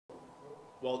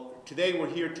Well, today we're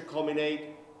here to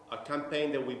culminate a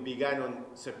campaign that we began on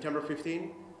September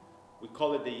 15. We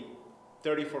call it the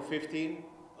 30 for 15.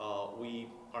 We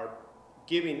are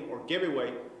giving or give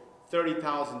away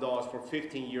 $30,000 for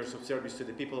 15 years of service to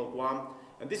the people of Guam.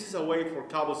 And this is a way for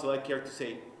Calvo SelectCare to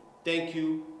say thank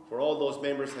you for all those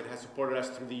members that have supported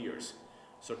us through the years.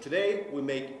 So today we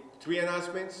make 3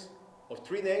 announcements of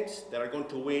 3 names that are going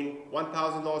to win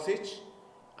 $1,000 each,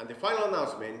 and the final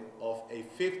announcement of a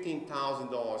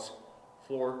 $15,000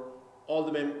 for all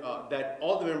the that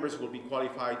all the members will be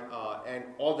qualified, and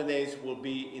all the names will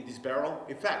be in this barrel.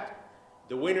 In fact,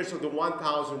 the winners of the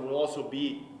 1,000 will also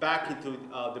be back into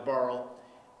the barrel,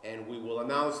 and we will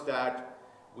announce that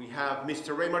we have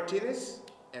Mr. Ray Martinez,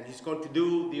 and he's going to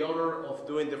do the honor of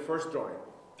doing the first drawing.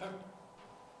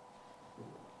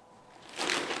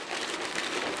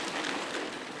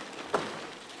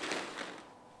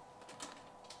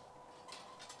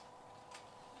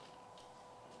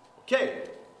 Okay,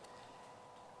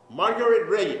 Margaret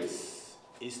Reyes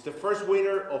is the first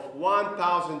winner of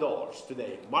 $1,000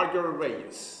 today. Margaret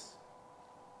Reyes.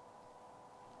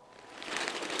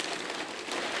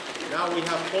 Now we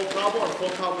have Paul Calvo, and Paul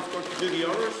Calvo is going to do the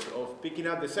honors of picking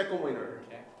up the second winner.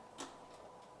 Okay.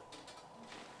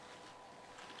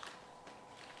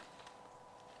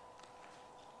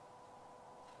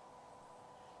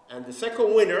 And the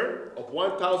second winner of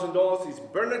 $1,000 is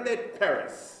Bernadette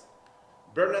Perez.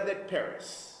 Bernadette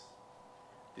Perez.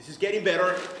 This is getting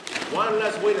better. One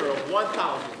last winner of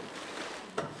 1,000.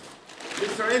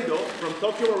 Mr. Endo from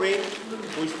Tokio Marine,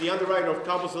 who is the underwriter of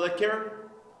Calvo SelectCare.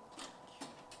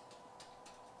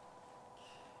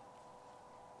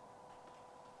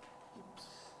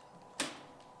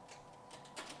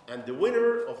 And the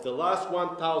winner of the last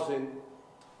 1,000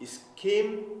 is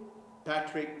Kim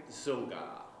Patrick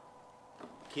Zunga.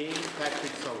 Kim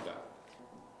Patrick Zunga.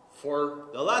 For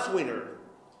the last winner,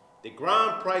 the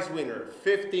grand prize winner,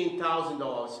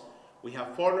 $15,000, we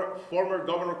have former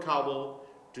Governor Calvo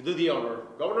to do the honor.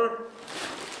 Governor?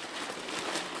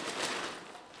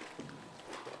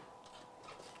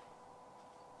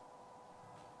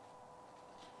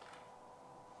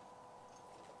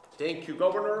 Thank you,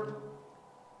 Governor.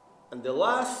 And the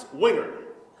last winner,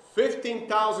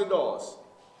 $15,000,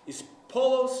 is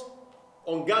Polos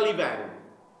Ongalivan.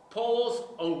 Polos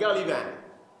Ongalivan.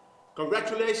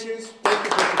 Congratulations. Thank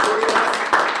you for supporting us.